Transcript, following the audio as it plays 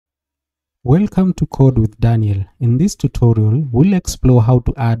Welcome to Code with Daniel. In this tutorial, we'll explore how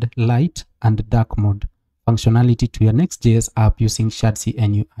to add light and dark mode functionality to your Next.js app using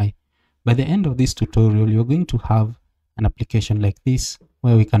ShadCN UI. By the end of this tutorial, you're going to have an application like this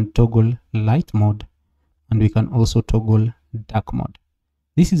where we can toggle light mode and we can also toggle dark mode.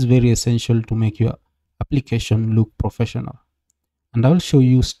 This is very essential to make your application look professional. And I'll show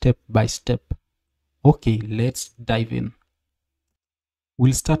you step by step. Okay, let's dive in.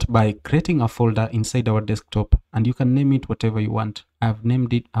 We'll start by creating a folder inside our desktop, and you can name it whatever you want. I've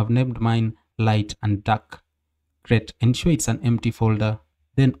named mine light and dark. Great. Ensure it's an empty folder.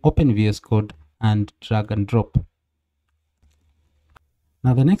 Then open VS Code and drag and drop.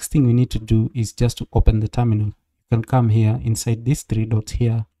 Now the next thing we need to do is just to open the terminal. You can come here inside these three dots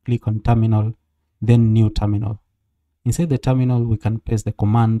here, click on terminal, then new terminal. Inside the terminal, we can paste the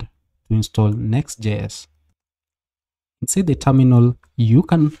command to install Next.js. Inside the terminal, you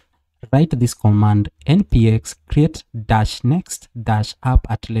can write this command npx create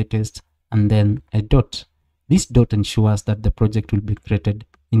 -next-app@latest and then a dot. This dot ensures that the project will be created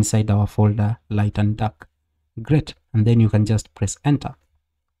inside our folder light and dark. Great. And then you can just press enter.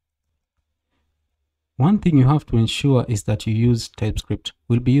 One thing you have to ensure is that you use TypeScript.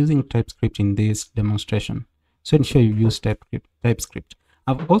 We'll be using TypeScript in this demonstration, so ensure you use TypeScript.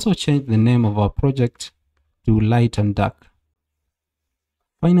 I've also changed the name of our project to light and dark.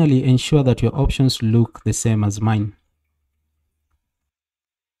 Finally, ensure that your options look the same as mine.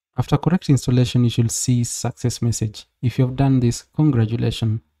 After correct installation, you should see success message. If you have done this,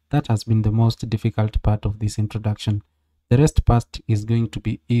 congratulations. That has been the most difficult part of this introduction. The rest part is going to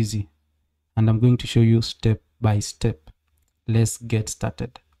be easy, and I'm going to show you step by step. Let's get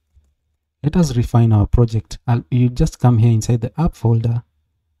started. Let us refine our project. You just come here inside the app folder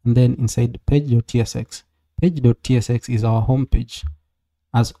and then inside page.tsx. Page.tsx is our home page.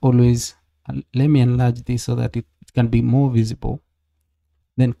 As always, let me enlarge this so that it can be more visible.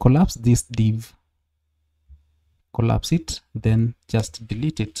 Then collapse this div. Collapse it, then just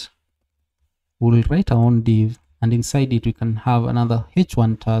delete it. We'll write our own div, and inside it we can have another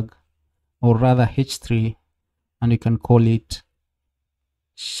h1 tag, or rather h3, and we can call it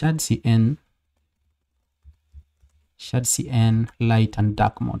ShadCN light and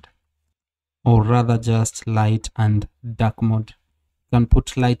dark mode, or rather just light and dark mode. You can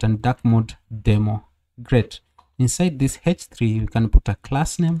put light and dark mode demo. Great. Inside this h3 we can put a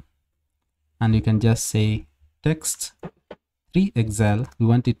class name, and you can just say text 3xl. We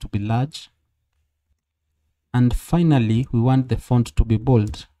want it to be large, and finally we want the font to be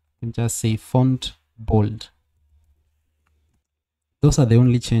bold. You can just say font bold. Those are the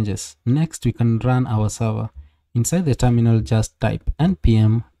only changes. Next, we can run our server. Inside the terminal, just type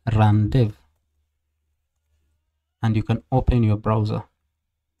npm run dev, and you can open your browser.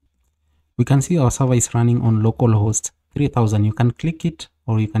 We can see our server is running on localhost 3000. You can click it,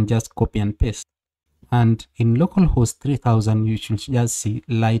 or you can just copy and paste. And in localhost 3000, you should just see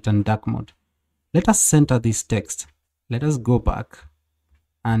light and dark mode. Let us center this text. Let us go back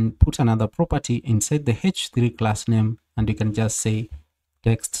and put another property inside the h3 class name, and you can just say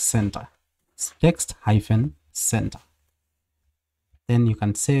text center, text hyphen center. Then you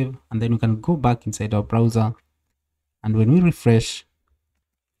can save, and then you can go back inside our browser, and when we refresh,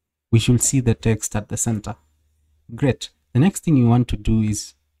 we should see the text at the center. Great. The next thing you want to do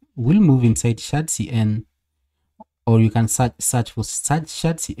is we'll move inside ShadCN, or you can search for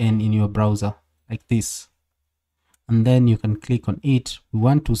ShadCN in your browser like this, and then you can click on it. We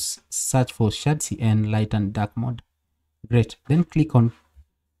want to search for ShadCN light and dark mode. Great. Then click on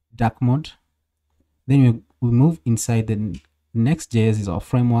dark mode. Then we move inside the Next.js is our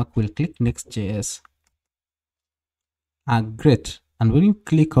framework. We'll click Next.js. Great. And when you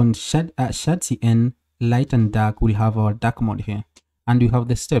click on ShadCN light and dark, we'll have our dark mode here. And you have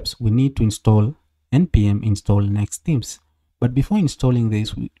the steps. We need to install npm install next themes. But before installing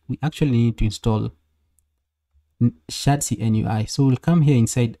this, we actually need to install ShadCN UI. So we'll come here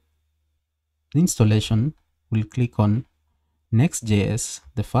inside the installation. We'll click on Next.js,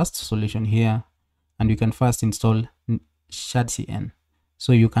 the first solution here, and you can first install ShadCN.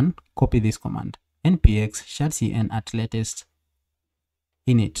 So you can copy this command, npx ShadCN@latest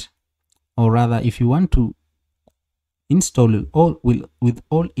init, or rather, if you want to install it all with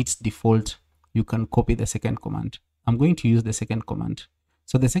all its default, you can copy the second command. I'm going to use the second command.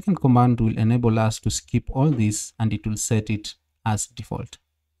 So the second command will enable us to skip all this, and it will set it as default.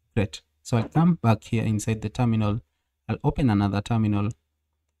 Great. So I'll come back here inside the terminal. I'll open another terminal,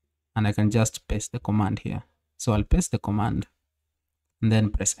 and I can just paste the command here. So I'll paste the command and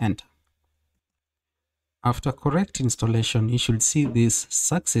then press enter. After correct installation, you should see this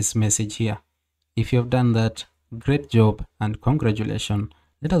success message here. If you have done that, great job and congratulations.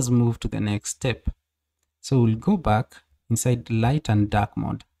 Let us move to the next step. So we'll go back inside light and dark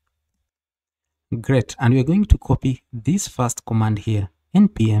mode. Great, and we're going to copy this first command here,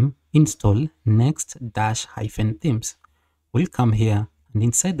 npm install next-themes. We'll come here and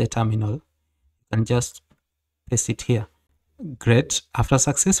inside the terminal, you can just paste it here. Great, after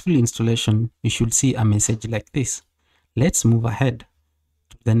successful installation, you should see a message like this. Let's move ahead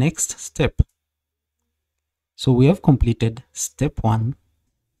to the next step. So we have completed step 1.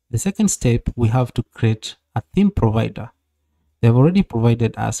 The second step, we have to create a theme provider. They've already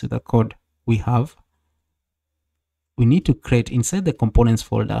provided us with a code. We need to create inside the components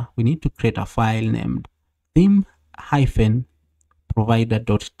folder, we need to create a file named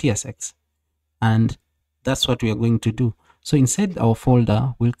theme-provider.tsx, and that's what we are going to do. So inside our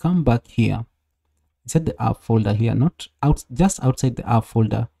folder, we'll come back here inside the app folder here, not out, just outside the app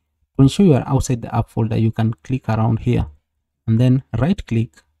folder. To ensure you are outside the app folder, you can click around here and then right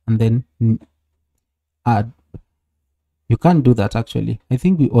click and then add. You can't do that actually. I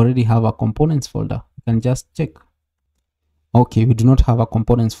think we already have a components folder. You can just check. Okay, we do not have a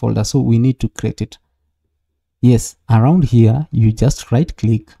components folder, so we need to create it. Yes, around here, you just right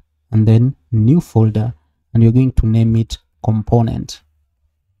click and then new folder, and you're going to name it component.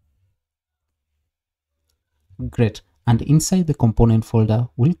 Great. And inside the component folder,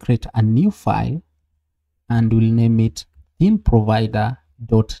 we'll create a new file and we'll name it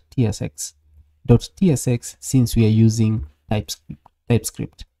themeprovider.tsx. .tsx since we are using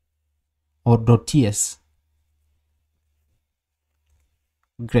TypeScript or .ts.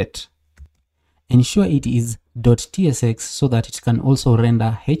 Great. Ensure it is .tsx so that it can also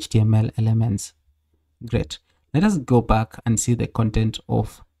render HTML elements. Great. Let us go back and see the content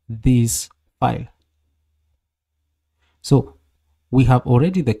of this file. So we have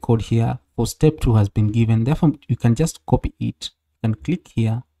already the code here for step 2 has been given. Therefore, you can just copy it. You can click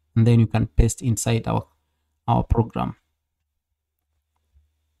here and then you can paste inside our program.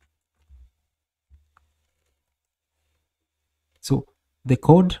 So the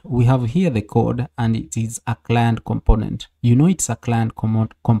code, we have here the code and it is a client component. You know it's a client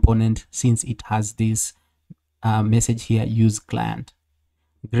component since it has this message here, use client.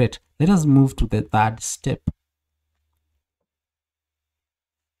 Great. Let us move to the third step.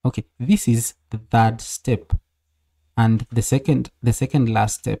 Okay, this is the third step and the second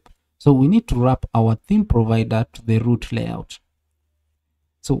last step. So we need to wrap our theme provider to the root layout.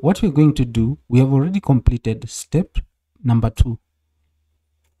 So what we're going to do, we have already completed step number 2.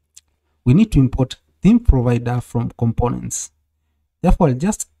 We need to import theme provider from components. Therefore, I'll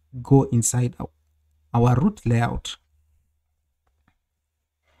just go inside our root layout.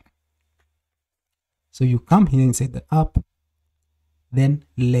 So you come here inside the app, then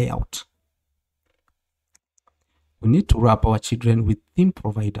layout. We need to wrap our children with theme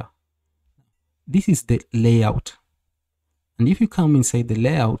provider. This is the layout. And if you come inside the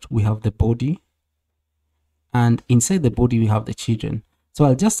layout, we have the body. And inside the body, we have the children. So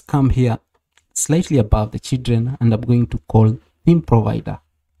I'll just come here slightly above the children and I'm going to call theme provider.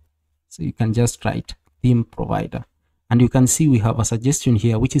 So you can just write theme provider. And you can see we have a suggestion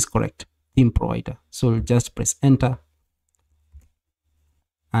here, which is correct, theme provider. So we'll just press enter.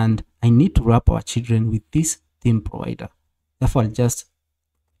 And I need to wrap our children with this theme provider. Therefore, I'll just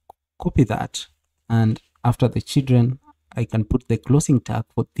copy that. And after the children, I can put the closing tag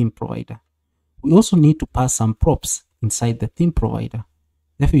for theme provider. We also need to pass some props inside the theme provider.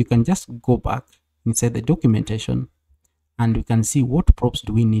 Therefore, you can just go back inside the documentation and we can see what props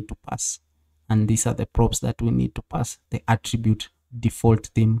do we need to pass. And these are the props that we need to pass: the attribute, default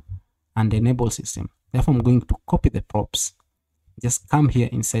theme, and enable system. Therefore, I'm going to copy the props. Just come here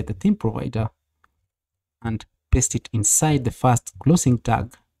inside the theme provider and paste it inside the first closing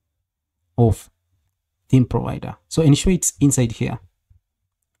tag of theme provider. So ensure it's inside here.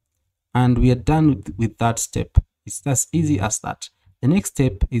 And we are done with that step. It's as easy as that. The next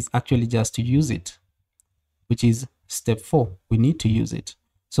step is actually just to use it, which is step 4. We need to use it.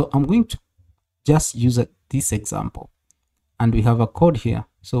 So I'm going to just use this example. And we have a code here.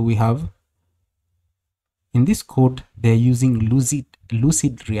 So we have, in this code, they're using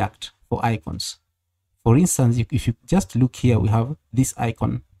Lucid React for icons. For instance, if you just look here, we have this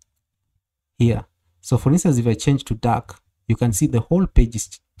icon here. So for instance, if I change to dark, you can see the whole page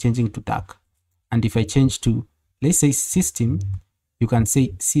is changing to dark. And if I change to, let's say, system, you can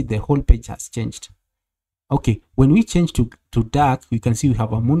see the whole page has changed. Okay, when we change to dark, you can see we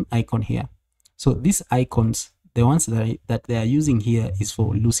have a moon icon here. So these icons, the ones that they are using here is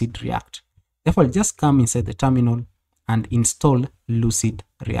for Lucid React. Therefore, I'll just come inside the terminal and install Lucid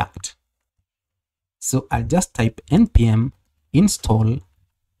React. So I'll just type npm install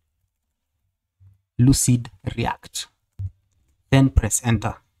Lucid React, then press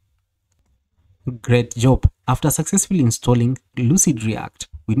enter. Great job. After successfully installing Lucid React,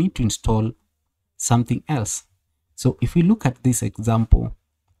 we need to install something else. So if we look at this example,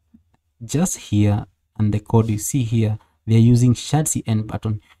 just here and the code you see here, they're using ShadCN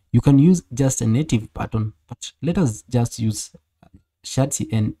button. You can use just a native button, but let us just use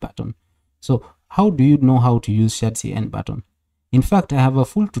ShadCN button. So how do you know how to use ShadCN button? In fact, I have a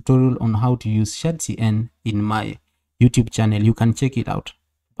full tutorial on how to use ShadCN in my YouTube channel. You can check it out.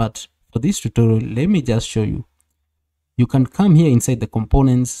 But for this tutorial, let me just show you. You can come here inside the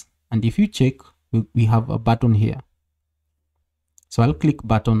components, and if you check, we have a button here. So I'll click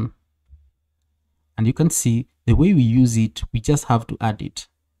button, and you can see the way we use it, we just have to add it.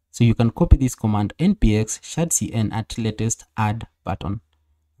 So you can copy this command npx ShadCN at latest add button,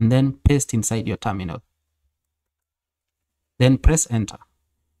 and then paste inside your terminal. Then press enter.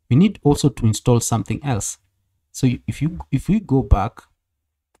 We need also to install something else. So if we go back,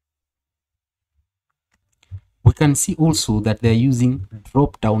 we can see also that they're using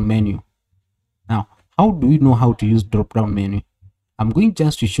drop down menu. Now, how do we know how to use drop down menu? I'm going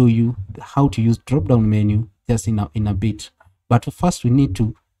just to show you how to use drop down menu just in a bit. But first we need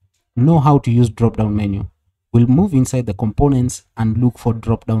to know how to use drop down menu. We'll move inside the components and look for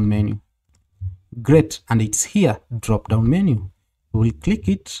drop down menu. Great, and it's here, drop down menu. We'll click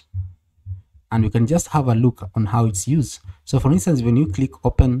it and we can just have a look on how it's used. So for instance, when you click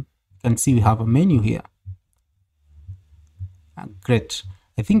open, you can see we have a menu here. Great.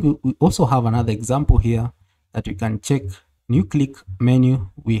 I think we also have another example here that we can check. When you click menu,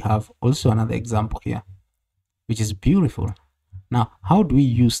 we have also another example here, which is beautiful. Now, how do we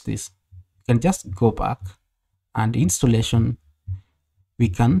use this? You can just go back and installation. We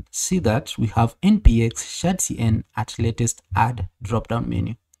can see that we have npx ShadCN at latest add drop down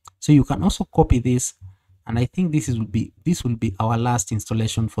menu. So you can also copy this, and I think this will be our last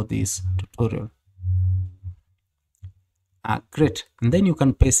installation for this tutorial. Great, and then you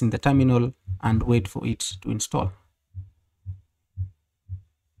can paste in the terminal and wait for it to install.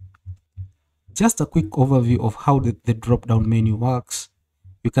 Just a quick overview of how the drop down menu works.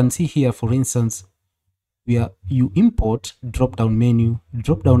 You can see here, for instance, where you import drop down menu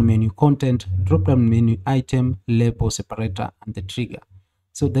content, drop down menu item, label separator, and the trigger.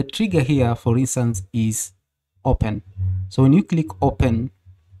 So the trigger here, for instance, is open. So when you click open,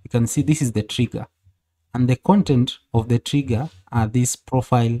 you can see this is the trigger, and the content of the trigger are this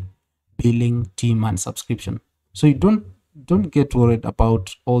profile, billing, team, and subscription. So you don't get worried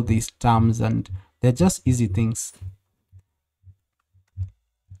about all these terms, and they're just easy things.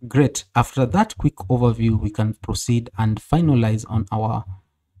 Great. After that quick overview, we can proceed and finalize on our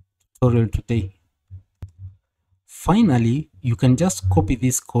tutorial today. Finally, you can just copy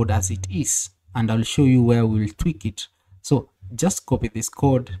this code as it is, and I'll show you where we'll tweak it. So just copy this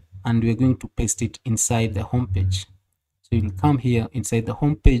code and we're going to paste it inside the home page. So you'll come here inside the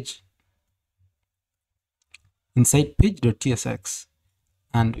home page, inside page.tsx,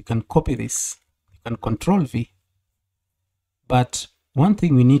 and we can copy this. You can Control V. But one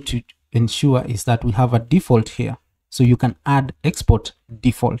thing we need to ensure is that we have a default here. So you can add export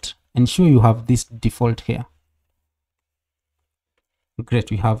default. Ensure you have this default here.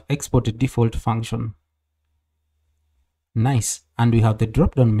 Great, we have export default function. Nice, and we have the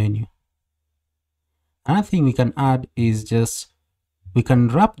drop down menu. Another thing we can add is just we can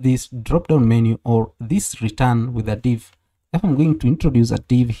wrap this drop down menu or this return with a div. If I'm going to introduce a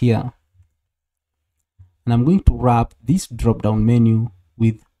div here, and I'm going to wrap this drop down menu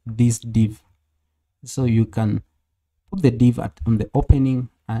with this div. So you can put the div on the opening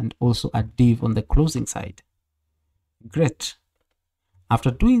and also a div on the closing side. Great. After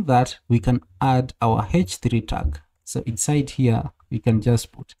doing that, we can add our h3 tag. So inside here, we can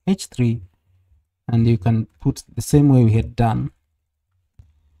just put h3, and you can put the same way we had done,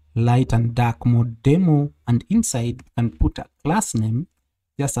 light and dark mode demo, and inside you can put a class name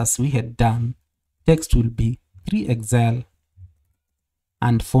just as we had done. Text will be 3XL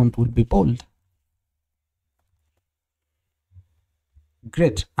and font will be bold.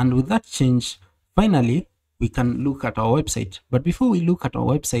 Great, and with that change, finally we can look at our website. But before we look at our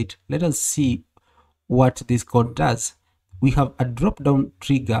website, let us see what this code does. We have a drop down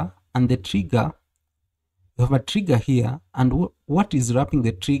trigger, and the trigger, we have a trigger here, and what is wrapping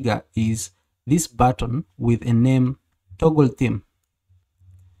the trigger is this button with a name toggle theme.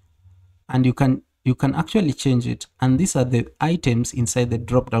 And you can you can actually change it, and these are the items inside the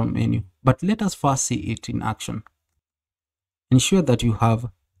drop down menu. But let us first see it in action. Ensure that you have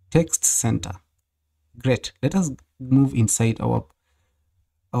text center. Great. Let us move inside our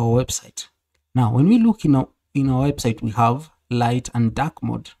website. Now, when we look in our website, we have light and dark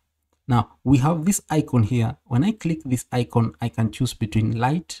mode. Now, we have this icon here. When I click this icon, I can choose between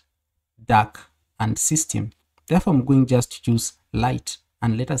light, dark, and system. Therefore, I'm going just to choose light,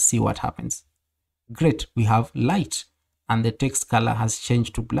 and let us see what happens. Great, we have light, and the text color has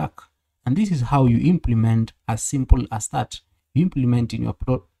changed to black. And this is how you implement as simple as that. You implement in your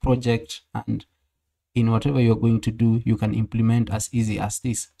project, and in whatever you're going to do, you can implement as easy as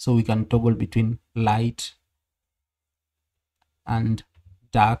this. So we can toggle between light and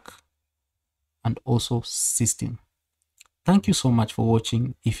dark and also system. Thank you so much for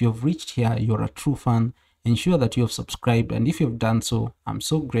watching. If you've reached here, you're a true fan. Ensure that you have subscribed, and if you've done so, I'm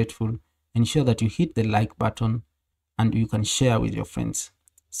so grateful. Ensure that you hit the like button and you can share with your friends.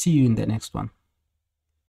 See you in the next one.